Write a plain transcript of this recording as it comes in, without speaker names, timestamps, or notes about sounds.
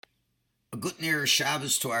good Erev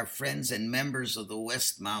Shabbos to our friends and members of the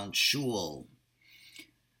Westmount Shul.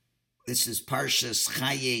 This is Parshas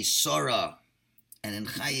Chayei Sorah, and in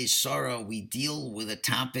Chayei Sorah we deal with a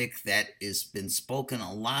topic that has been spoken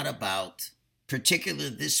a lot about, particularly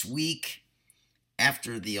this week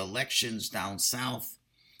after the elections down south,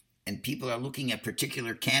 and people are looking at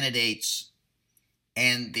particular candidates,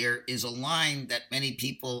 and there is a line that many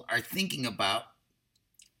people are thinking about,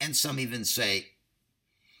 and some even say,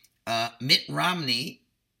 Mitt Romney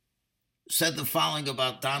said the following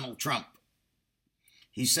about Donald Trump.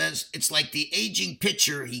 He says, it's like the aging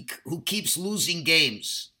pitcher who keeps losing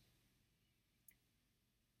games.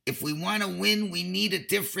 If we want to win, we need a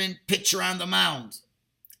different pitcher on the mound.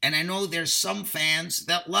 And I know there's some fans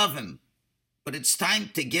that love him, but it's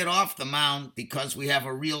time to get off the mound because we have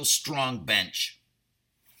a real strong bench.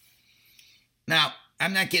 Now,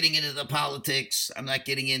 I'm not getting into the politics. I'm not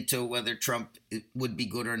getting into whether Trump would be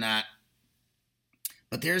good or not.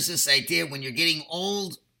 But there's this idea when you're getting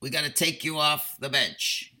old, we got to take you off the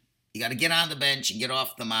bench. You got to get on the bench and get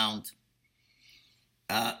off the mound.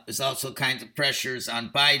 There's also kinds of pressures on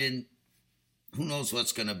Biden. Who knows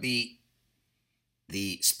what's going to be?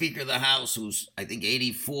 The Speaker of the House, who's, I think,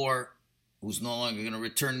 84, who's no longer going to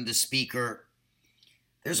return the Speaker.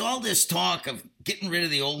 There's all this talk of getting rid of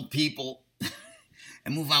the old people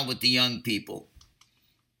and move on with the young people.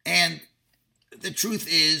 And the truth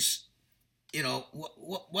is, you know,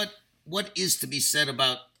 what is to be said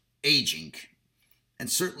about aging? And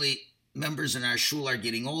certainly members in our shul are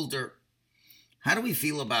getting older. How do we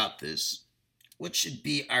feel about this? What should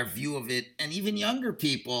be our view of it? And even younger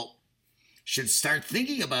people should start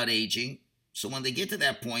thinking about aging, so when they get to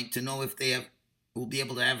that point, to know if they will be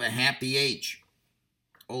able to have a happy age,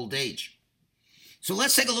 old age. So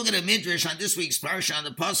let's take a look at a midrash on this week's parsha on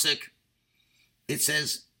the pasuk. It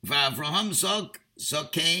says, "Avraham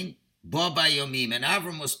zokain bo bayomim," and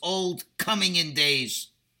Avram was old, coming in days.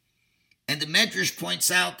 And the midrash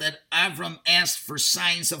points out that Avram asked for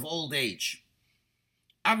signs of old age.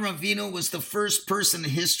 Avraham Yonah was the first person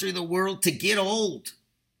in history of the world to get old.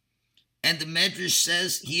 And the midrash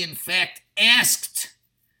says he in fact asked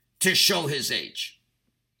to show his age.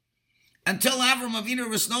 Until Avraham Avinu, there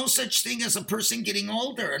was no such thing as a person getting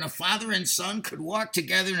older, and a father and son could walk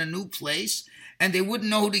together in a new place, and they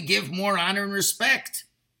wouldn't know who to give more honor and respect.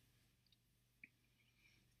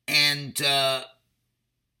 And they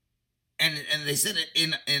said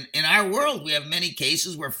in our world we have many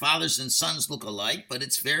cases where fathers and sons look alike, but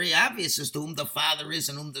it's very obvious as to whom the father is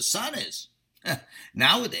and whom the son is.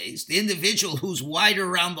 Nowadays, the individual who's whiter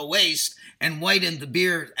around the waist and white in the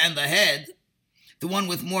beard and the head, the one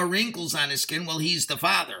with more wrinkles on his skin, well, he's the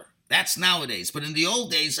father. That's nowadays. But in the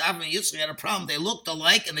old days, Avraham and Yitzchak had a problem. They looked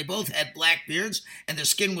alike, and they both had black beards, and their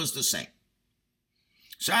skin was the same.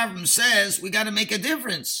 So Avraham says, we got to make a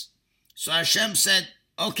difference. So Hashem said,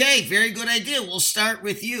 okay, very good idea. We'll start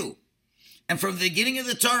with you. And from the beginning of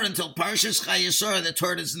the Torah until Parshas Chayei Sorah, the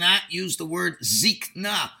Torah does not use the word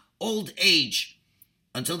zikna, old age,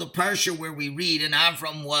 until the parsha where we read, and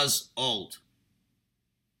Avram was old.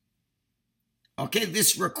 Okay,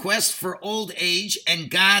 this request for old age and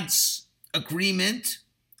God's agreement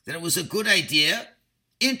that it was a good idea,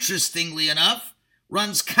 interestingly enough,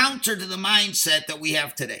 runs counter to the mindset that we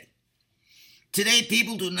have today. Today,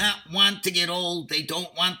 people do not want to get old. They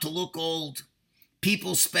don't want to look old.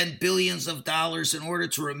 People spend billions of dollars in order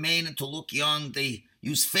to remain and to look young. They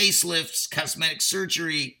use facelifts, cosmetic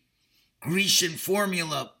surgery, Grecian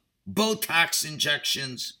formula, Botox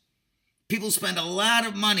injections. People spend a lot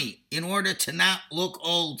of money in order to not look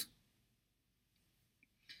old.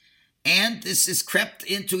 And this has crept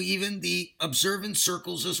into even the observant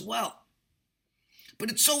circles as well.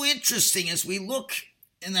 But it's so interesting as we look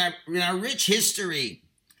in our rich history.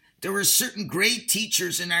 There were certain great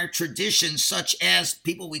teachers in our tradition, such as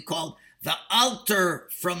people we call the Alter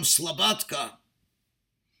from Slobodka,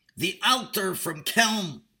 the Alter from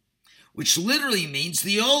Kelm, which literally means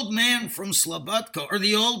the old man from Slobodka or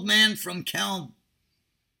the old man from Kelm.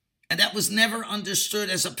 And that was never understood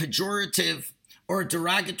as a pejorative or a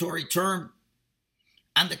derogatory term.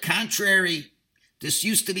 On the contrary, this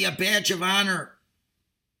used to be a badge of honor.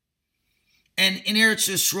 And in Eretz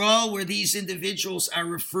Yisrael, where these individuals are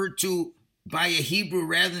referred to by a Hebrew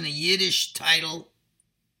rather than a Yiddish title,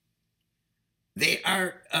 they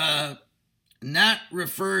are not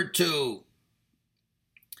referred to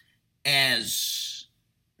as,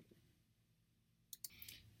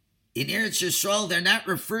 in Eretz Yisrael, they're not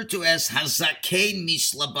referred to as Hazakein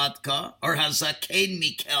Mislabadka or Hazakein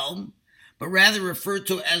Mikelm, but rather referred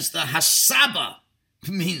to as the Hasaba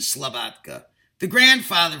means Slabadka, The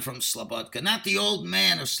grandfather from Slobodka, not the old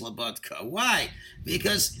man of Slobodka. Why?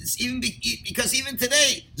 Because even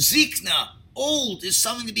today, Zikna, old, is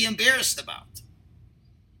something to be embarrassed about.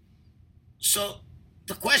 So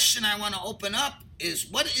the question I want to open up is,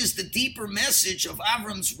 what is the deeper message of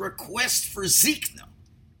Avram's request for Zikna?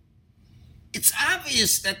 It's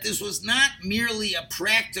obvious that this was not merely a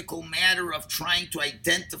practical matter of trying to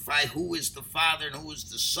identify who is the father and who is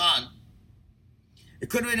the son. It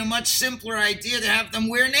could have been a much simpler idea to have them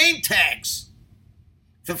wear name tags.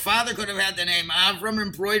 The father could have had the name Avram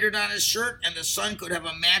embroidered on his shirt, and the son could have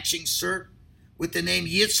a matching shirt with the name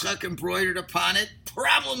Yitzchak embroidered upon it.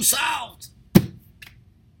 Problem solved.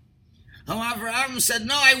 However, Avram said,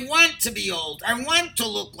 no, I want to be old. I want to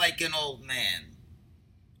look like an old man.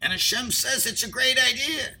 And Hashem says it's a great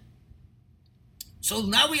idea. So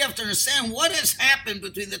now we have to understand what has happened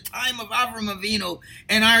between the time of Avraham Avinu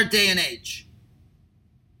and our day and age.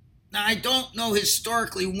 Now, I don't know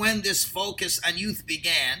historically when this focus on youth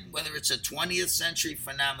began, whether it's a 20th century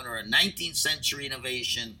phenomenon or a 19th century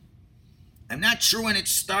innovation. I'm not sure when it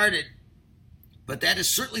started, but that is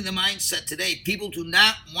certainly the mindset today. People do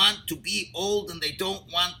not want to be old, and they don't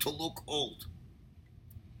want to look old.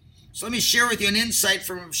 So let me share with you an insight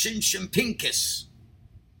from Shimshon Pincus.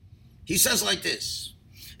 He says like this: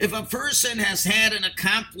 if a person has had an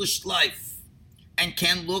accomplished life and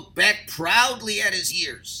can look back proudly at his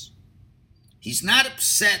years, he's not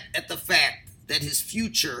upset at the fact that his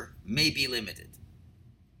future may be limited.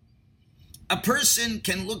 A person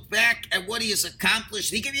can look back at what he has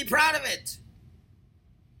accomplished, he can be proud of it.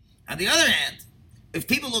 On the other hand, if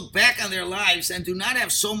people look back on their lives and do not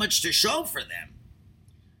have so much to show for them,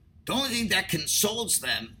 the only thing that consoles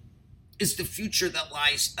them is the future that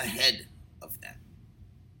lies ahead of them.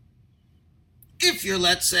 If you're,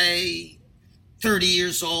 let's say, 30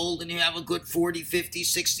 years old and you have a good 40, 50,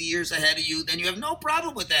 60 years ahead of you, then you have no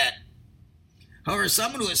problem with that. However,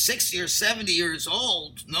 someone who is 60 or 70 years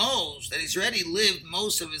old knows that he's already lived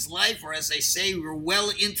most of his life, or as they say, we're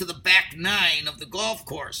well into the back nine of the golf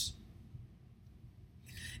course.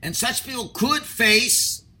 And such people could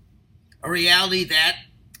face a reality that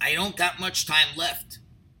I don't got much time left.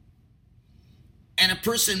 And a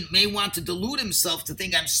person may want to delude himself to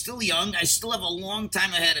think I'm still young, I still have a long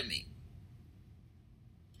time ahead of me.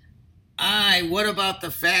 What about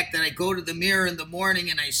the fact that I go to the mirror in the morning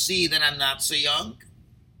and I see that I'm not so young?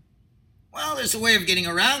 Well, there's a way of getting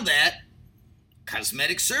around that.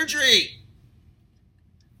 Cosmetic surgery.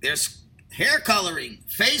 There's hair coloring,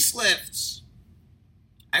 facelifts.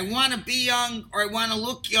 I want to be young, or I want to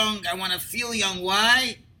look young, I want to feel young.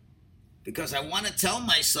 Why? Because I want to tell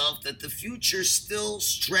myself that the future still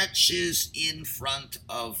stretches in front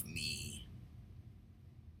of me.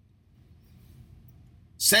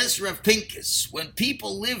 Says Rav Pincus, when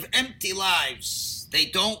people live empty lives, they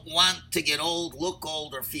don't want to get old, look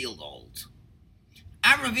old, or feel old.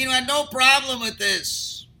 Avraham Avinu had no problem with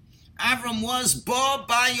this. Avram was bo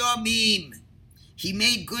bayomim. He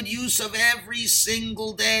made good use of every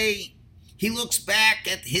single day. He looks back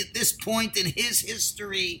at this point in his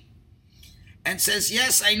history and says,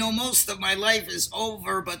 yes, I know most of my life is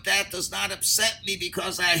over, but that does not upset me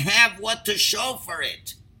because I have what to show for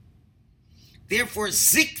it. Therefore,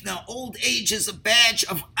 Zikna, old age, is a badge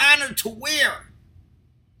of honor to wear.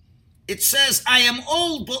 It says, I am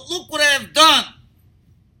old, but look what I have done.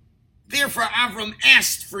 Therefore, Avram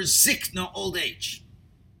asked for Zikna, old age.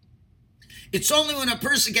 It's only when a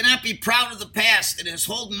person cannot be proud of the past and his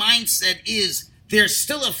whole mindset is there's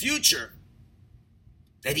still a future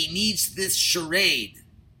that he needs this charade,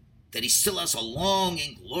 that he still has a long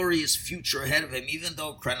and glorious future ahead of him, even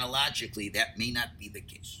though chronologically that may not be the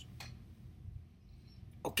case.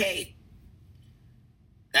 Okay,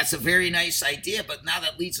 that's a very nice idea, but now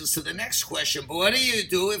that leads us to the next question. But what do you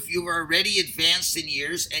do if you are already advanced in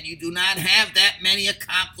years and you do not have that many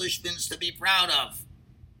accomplishments to be proud of?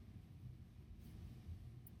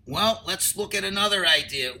 Well, let's look at another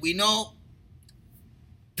idea. We know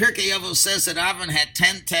Pirkei Avos says that Avram had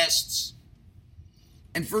 10 tests,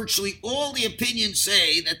 and virtually all the opinions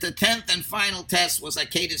say that the 10th and final test was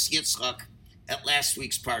Akedas Yitzchak at last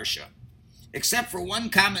week's Parsha. Except for one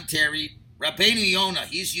commentary, Rabbeinu Yonah,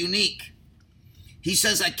 he's unique. He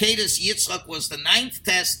says Akedas Yitzchak was the 9th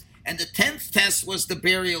test, and the 10th test was the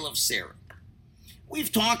burial of Sarah.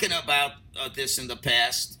 We've talked about this in the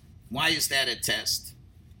past. Why is that a test?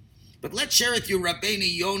 But let's share with you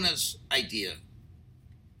Rabbeinu Yonah's idea.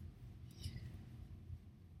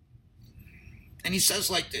 And he says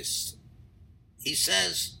like this. He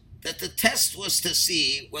says that the test was to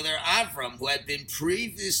see whether Avraham, who had been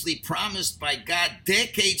previously promised by God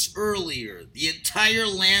decades earlier, the entire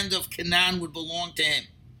land of Canaan would belong to him.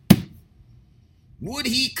 Would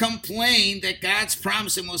he complain that God's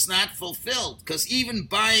promise him was not fulfilled? Because even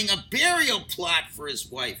buying a burial plot for his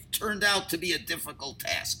wife turned out to be a difficult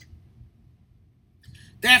task.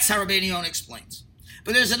 That's how Rabbeinu Yonah explains.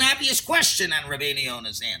 But there's an obvious question on Rabbeinu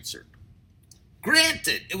Yonah's answer.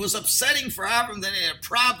 Granted, it was upsetting for Avraham that he had a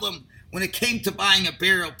problem when it came to buying a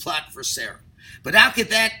burial plot for Sarah. But how could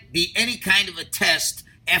that be any kind of a test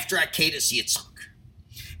after Akedas Yitzchak?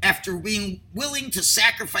 After being willing to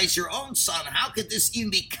sacrifice your own son, how could this even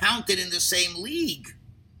be counted in the same league?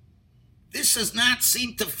 This does not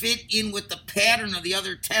seem to fit in with the pattern of the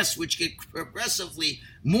other tests, which get progressively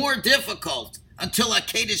more difficult until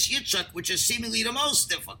Akedas Yitzchak, which is seemingly the most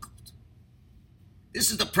difficult. This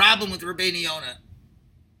is the problem with Rabbeinu Yonah,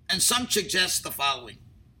 and some suggest the following.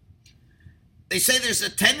 They say there's a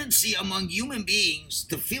tendency among human beings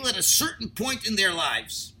to feel at a certain point in their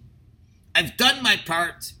lives, I've done my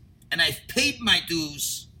part, and I've paid my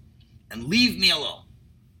dues, and leave me alone.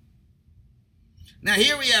 Now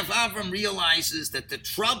here we have Avraham realizes that the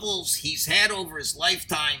troubles he's had over his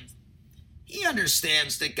lifetime, he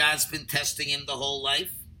understands that God's been testing him the whole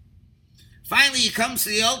life. Finally, he comes to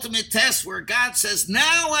the ultimate test where God says,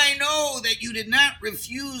 now I know that you did not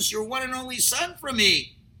refuse your one and only son from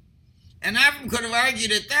me. And Avraham could have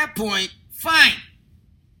argued at that point, fine,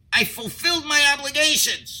 I fulfilled my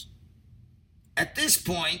obligations. At this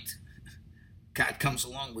point, God comes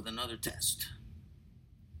along with another test.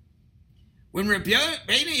 When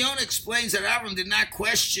Rabbeinu Yonah explains that Avraham did not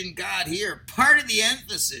question God here, part of the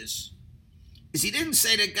emphasis is he didn't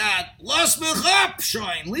say to God, Los mich up,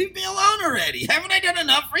 Shoin, leave me alone already. Haven't I done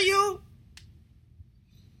enough for you?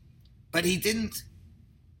 But he didn't.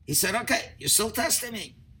 He said, okay, you're still testing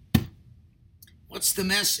me. What's the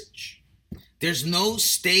message? There's no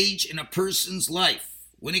stage in a person's life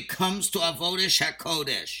when it comes to Avodah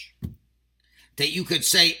HaKodesh that you could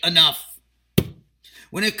say enough.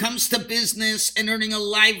 When it comes to business and earning a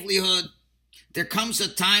livelihood, there comes a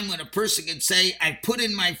time when a person can say, I put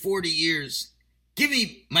in my 40 years. Give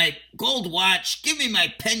me my gold watch, give me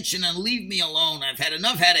my pension, and leave me alone. I've had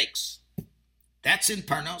enough headaches. That's in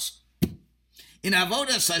Parnos. In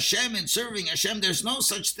Avodas Hashem and serving Hashem, there's no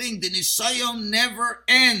such thing. The Nisayon never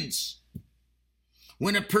ends.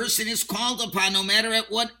 When a person is called upon, no matter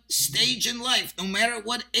at what stage in life, no matter at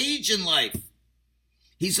what age in life,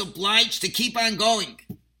 he's obliged to keep on going.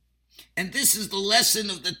 And this is the lesson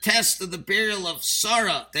of the test of the burial of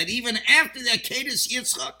Sarah, that even after the Akedas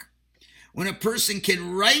Yitzchak, when a person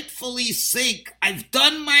can rightfully think, I've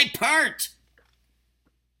done my part,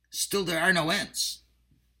 still there are no ends.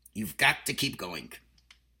 You've got to keep going.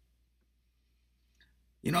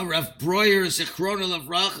 You know, Rav Breuer, Zichrono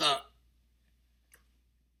Livracha,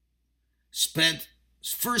 spent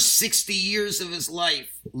his first 60 years of his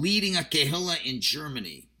life leading a kehillah in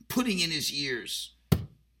Germany, putting in his years.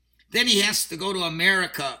 Then he has to go to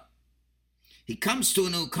America. He comes to a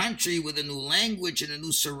new country with a new language and a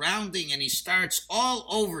new surrounding, and he starts all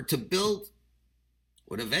over to build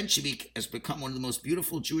what eventually has become one of the most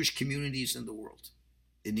beautiful Jewish communities in the world,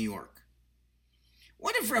 in New York.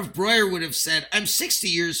 What if Rav Breuer would have said, I'm 60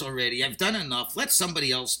 years already, I've done enough, let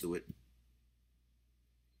somebody else do it?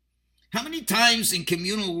 How many times in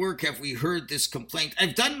communal work have we heard this complaint,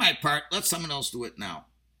 I've done my part, let someone else do it now?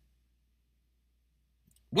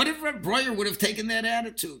 What if Rav Breuer would have taken that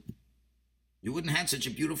attitude? You wouldn't have such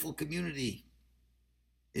a beautiful community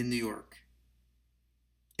in New York.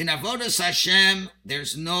 In Avodas Hashem,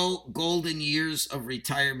 there's no golden years of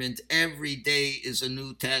retirement. Every day is a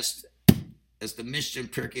new test. As the Mishnah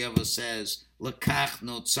Pirkei Avos says, Lekach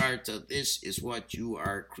notzarta, this is what you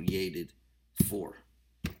are created for.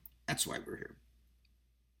 That's why we're here.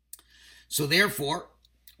 So therefore,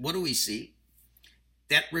 what do we see?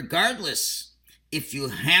 That regardless, if you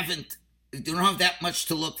don't have that much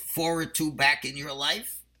to look forward to back in your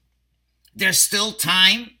life, there's still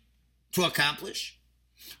time to accomplish.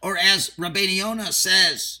 Or as Rabbeinu Yonah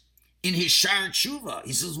says in his Shar Tshuva,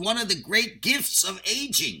 he says one of the great gifts of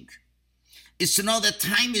aging is to know that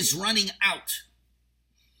time is running out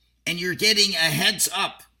and you're getting a heads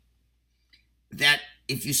up that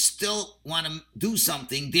if you still want to do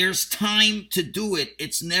something, there's time to do it.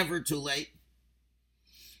 It's never too late.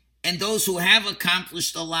 And those who have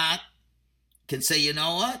accomplished a lot can say, you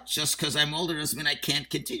know what, just because I'm older doesn't mean I can't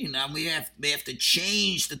continue. Now we have to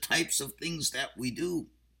change the types of things that we do.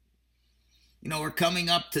 You know, we're coming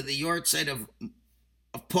up to the Yortzeit of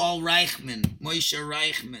Paul Reichman, Moshe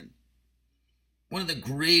Reichman, one of the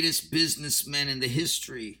greatest businessmen in the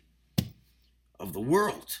history of the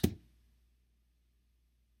world.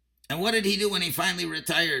 And what did he do when he finally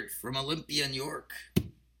retired from Olympia in York?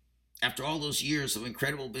 After all those years of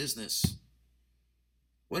incredible business,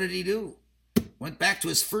 what did he do? Went back to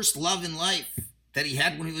his first love in life that he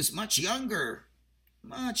had when he was much younger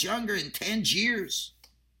in Tangiers,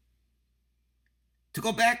 to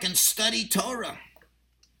go back and study Torah.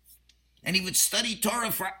 And he would study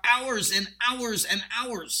Torah for hours and hours and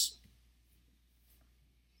hours.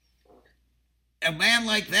 A man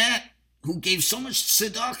like that, who gave so much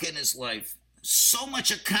tzedakah in his life, so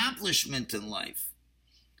much accomplishment in life,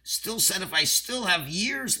 still said, if I still have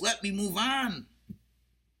years, let me move on.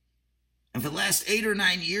 And for the last 8 or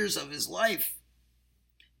 9 years of his life,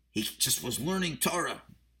 he just was learning Torah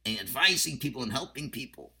and advising people and helping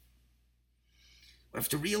people. We have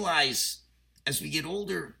to realize, as we get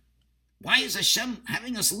older, why is Hashem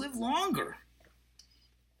having us live longer?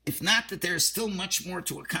 If not that there is still much more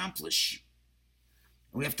to accomplish.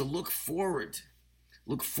 We have to look forward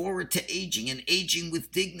to aging, and aging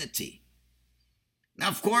with dignity. Now,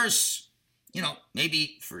 of course,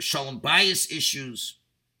 maybe for shalom bias issues,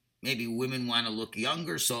 maybe women want to look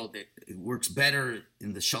younger, so that it works better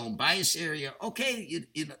in the shalom bias area. Okay,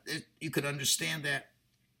 you could understand that.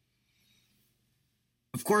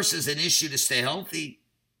 Of course, there's an issue to stay healthy.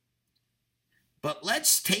 But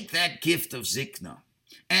let's take that gift of zikna.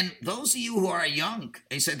 And those of you who are young,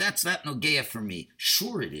 they say, that's not nogeya for me.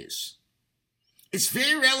 Sure it is. It's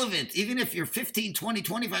very relevant, even if you're 15, 20,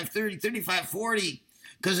 25, 30, 35, 40,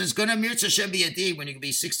 because it's going to mirza Hashem be a day when you can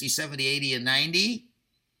be 60, 70, 80, and 90.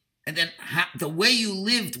 And then the way you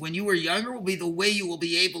lived when you were younger will be the way you will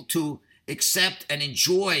be able to accept and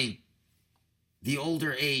enjoy the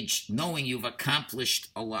older age, knowing you've accomplished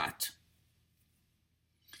a lot.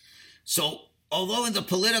 So, although in the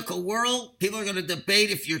political world, people are going to debate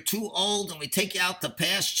if you're too old and we take you out to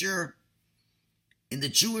pasture, in the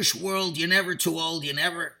Jewish world, you're never too old. You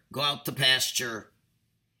never go out to pasture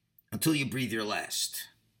until you breathe your last.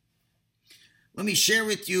 Let me share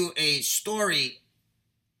with you a story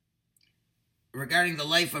regarding the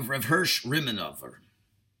life of Rav Hirsh of Riminow.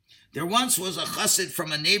 There once was a chassid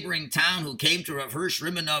from a neighboring town who came to Rav Hirsh of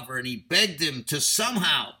Riminow, and he begged him to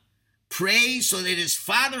somehow pray so that his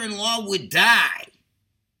father-in-law would die.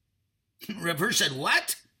 Rav Hirsh said,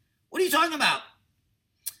 what? What are you talking about?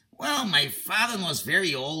 Well, my father-in-law is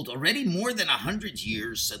very old, already more than 100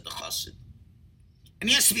 years, said the chassid. And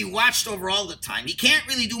he has to be watched over all the time. He can't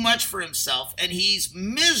really do much for himself, and he's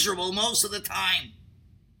miserable most of the time.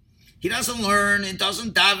 He doesn't learn and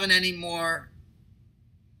doesn't daven anymore.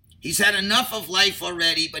 He's had enough of life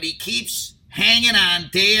already, but he keeps hanging on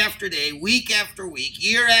day after day, week after week,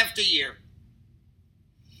 year after year.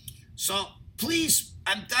 So please,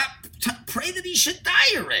 pray that he should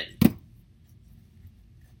die already.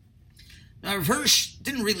 Now, Rav Hirsh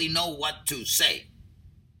didn't really know what to say,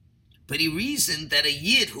 but he reasoned that a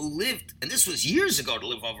Yid who lived, and this was years ago to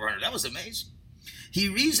live over 100, that was amazing. He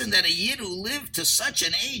reasoned that a Yid who lived to such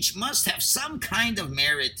an age must have some kind of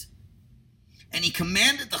merit. And he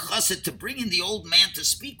commanded the chassid to bring in the old man to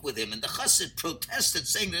speak with him. And the chassid protested,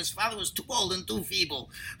 saying that his father was too old and too feeble.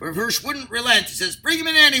 But Rav Hirsh wouldn't relent. He says, bring him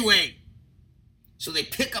in anyway. So they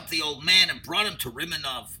pick up the old man and brought him to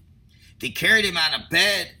Riminow. They carried him on a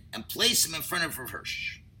bed and placed him in front of Rav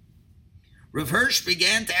Hirsh. Rav Hirsh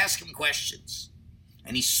began to ask him questions.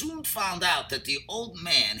 And he soon found out that the old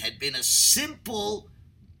man had been a simple,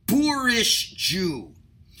 boorish Jew.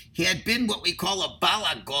 He had been what we call a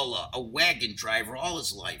balagola, a wagon driver, all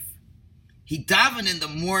his life. He davened in the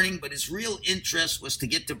morning, but his real interest was to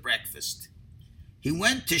get to breakfast. He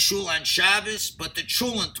went to shul on Shabbos, but the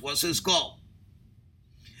cholent was his goal.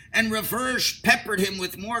 And Rav Hirsh peppered him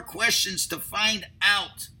with more questions to find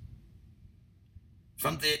out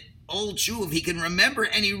from the old Jew if he can remember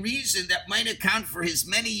any reason that might account for his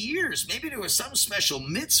many years. Maybe there was some special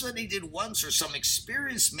mitzvah he did once, or some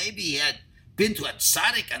experience. Maybe he had been to a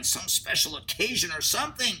tzaddik on some special occasion or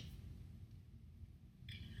something.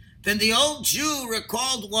 Then the old Jew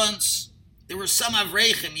recalled once there were some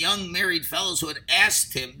Avraham, young married fellows, who had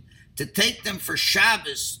asked him to take them for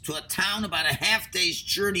Shabbos to a town about a half-day's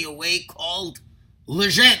journey away called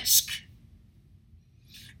Lezhensk.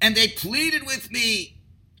 And they pleaded with me,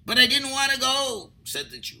 but I didn't want to go, said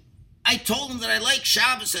the Jew. I told them that I like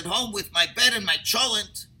Shabbos at home with my bed and my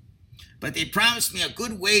cholent, but they promised me a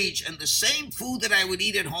good wage and the same food that I would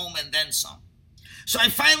eat at home and then some. So I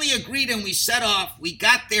finally agreed and we set off. We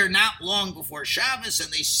got there not long before Shabbos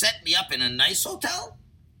and they set me up in a nice hotel.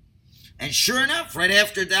 And sure enough, right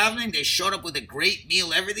after davening, they showed up with a great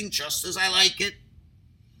meal, everything just as I like it.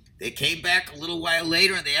 They came back a little while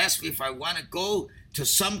later and they asked me if I want to go to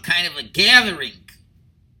some kind of a gathering.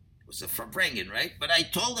 It was a farbrengen, right? But I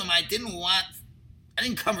told him I didn't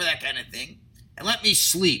come for that kind of thing, and let me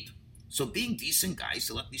sleep. So being decent guys,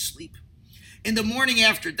 they let me sleep. In the morning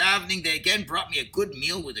after davening, they again brought me a good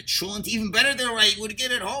meal with a cholent, even better than I would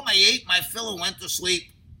get at home. I ate my fill and went to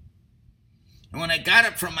sleep. And when I got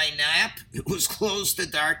up from my nap, it was close to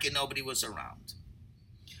dark and nobody was around.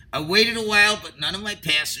 I waited a while, but none of my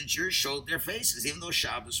passengers showed their faces, even though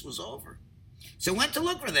Shabbos was over. So I went to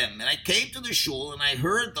look for them, and I came to the shul, and I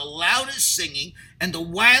heard the loudest singing and the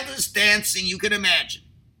wildest dancing you could imagine.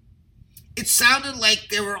 It sounded like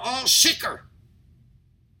they were all shicker,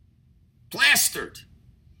 plastered.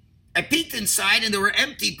 I peeked inside, and there were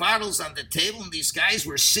empty bottles on the table, and these guys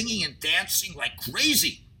were singing and dancing like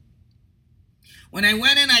crazy. When I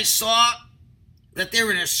went in, I saw that they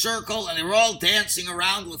were in a circle, and they were all dancing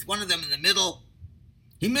around with one of them in the middle.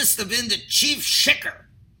 He must have been the chief shicker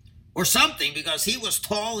or something, because he was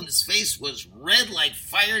tall and his face was red like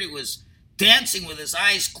fire. He was dancing with his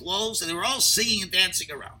eyes closed, and they were all singing and dancing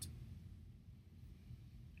around.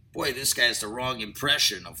 Boy, this guy has the wrong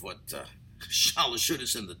impression of what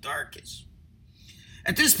Shalashudis in the dark is.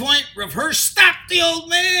 At this point, Rav Hirsh stopped the old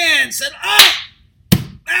man, said,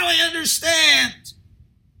 now I understand.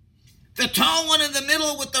 The tall one in the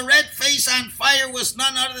middle with the red face on fire was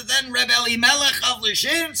none other than Reb Elimelech of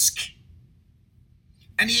Lizhinsk.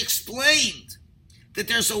 And he explained that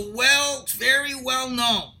there's very well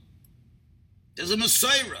known, there's a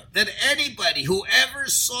Messiah that anybody who ever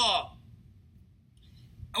saw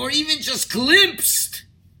or even just glimpsed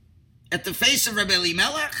at the face of Reb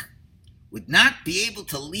Elimelech would not be able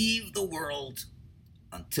to leave the world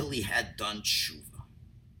until he had done tshuva.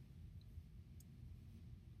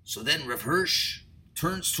 So then Rav Hirsh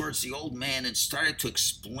turns towards the old man and started to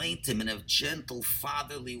explain to him in a gentle,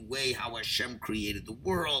 fatherly way how Hashem created the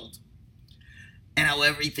world and how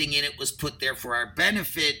everything in it was put there for our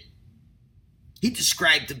benefit. He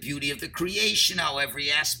described the beauty of the creation, how every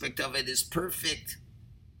aspect of it is perfect,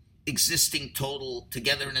 existing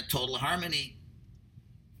together in a total harmony.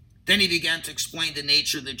 Then he began to explain the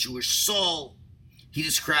nature of the Jewish soul. He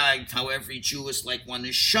described how every Jew is like one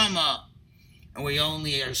neshama, and we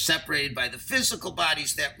only are separated by the physical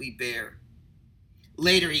bodies that we bear.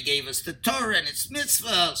 Later, he gave us the Torah and its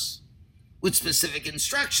mitzvahs, with specific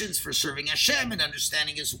instructions for serving Hashem and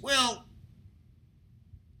understanding His will.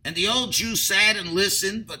 And the old Jew sat and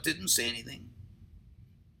listened, but didn't say anything.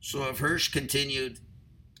 So Rav Hirsh continued.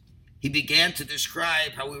 He began to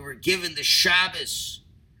describe how we were given the Shabbos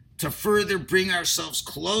to further bring ourselves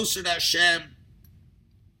closer to Hashem.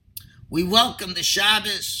 We welcome the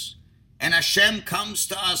Shabbos, and Hashem comes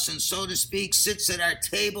to us and, so to speak, sits at our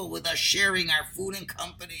table with us, sharing our food and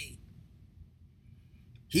company.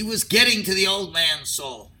 He was getting to the old man's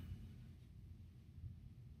soul.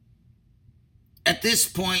 At this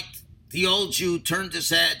point, the old Jew turned his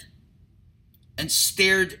head and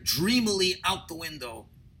stared dreamily out the window.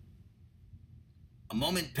 A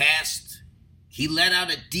moment passed. He let out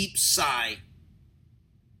a deep sigh.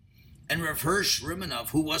 And Rav Hirsh of Riminow,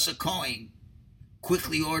 who was a Kohen,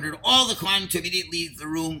 quickly ordered all the Kohanim to immediately leave the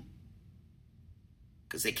room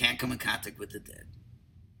because they can't come in contact with the dead.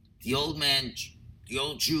 The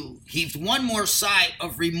old Jew, heaved one more sigh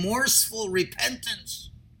of remorseful repentance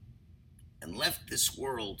and left this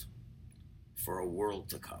world for a world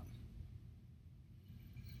to come.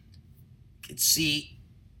 You can see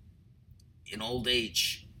in old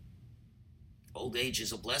age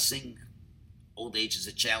is a blessing, old age is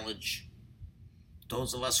a challenge.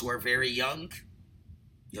 Those of us who are very young,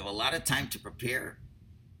 you have a lot of time to prepare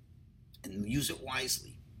and use it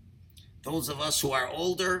wisely. Those of us who are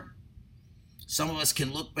older, some of us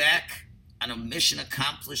can look back on a mission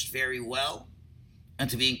accomplished very well and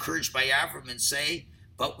to be encouraged by Avraham and say,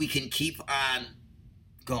 but we can keep on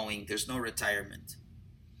going. There's no retirement.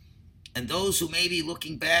 And those who may be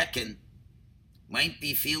looking back and might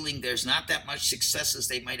be feeling there's not that much success as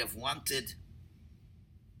they might have wanted,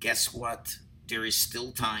 guess what? There is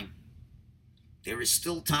still time. There is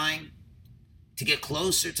still time to get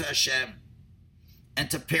closer to Hashem. And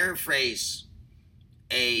to paraphrase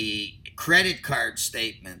a credit card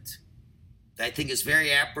statement that I think is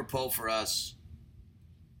very apropos for us,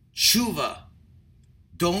 tshuva,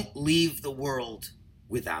 don't leave the world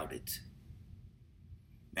without it.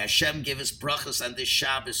 May Hashem give us brachas on this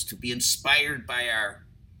Shabbos to be inspired by our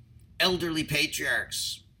elderly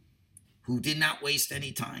patriarchs who did not waste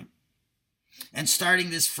any time. And starting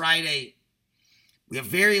this Friday, we have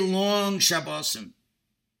very long Shabbosim,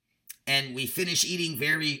 and we finish eating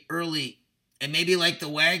very early. And maybe like the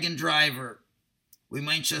wagon driver, we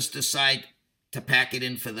might just decide to pack it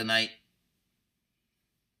in for the night.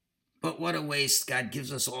 But what a waste. God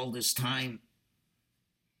gives us all this time.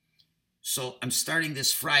 So I'm starting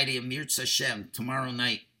this Friday, Amir Hashem, tomorrow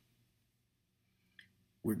night.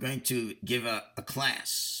 We're going to give a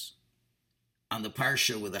class on the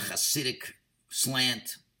Parsha with a Hasidic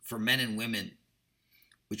slant for men and women,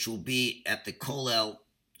 which will be at the Kollel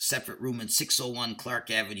separate room in 601 Clark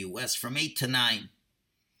Avenue West from 8 to 9.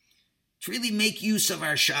 To really make use of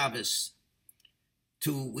our Shabbos.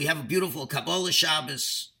 We have a beautiful Kabbalah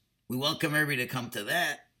Shabbos. We welcome everybody to come to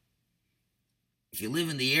that. If you live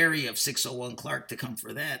in the area of 601 Clark, to come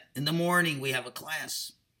for that. In the morning, we have a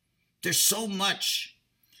class. There's so much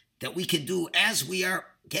that we can do as we are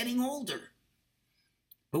getting older.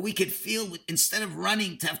 But we can feel, instead of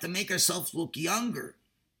running to have to make ourselves look younger,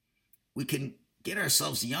 we can get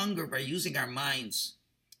ourselves younger by using our minds,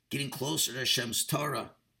 getting closer to Hashem's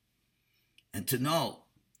Torah, and to know,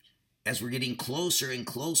 as we're getting closer and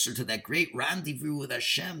closer to that great rendezvous with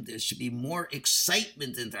Hashem, there should be more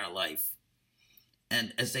excitement in our life.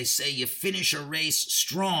 And as they say, you finish a race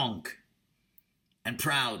strong and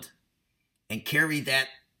proud, and carry that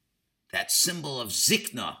symbol of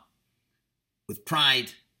zikna with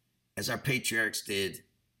pride, as our patriarchs did,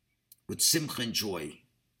 with simcha and joy.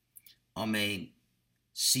 Amen.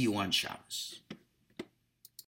 See you on Shabbos.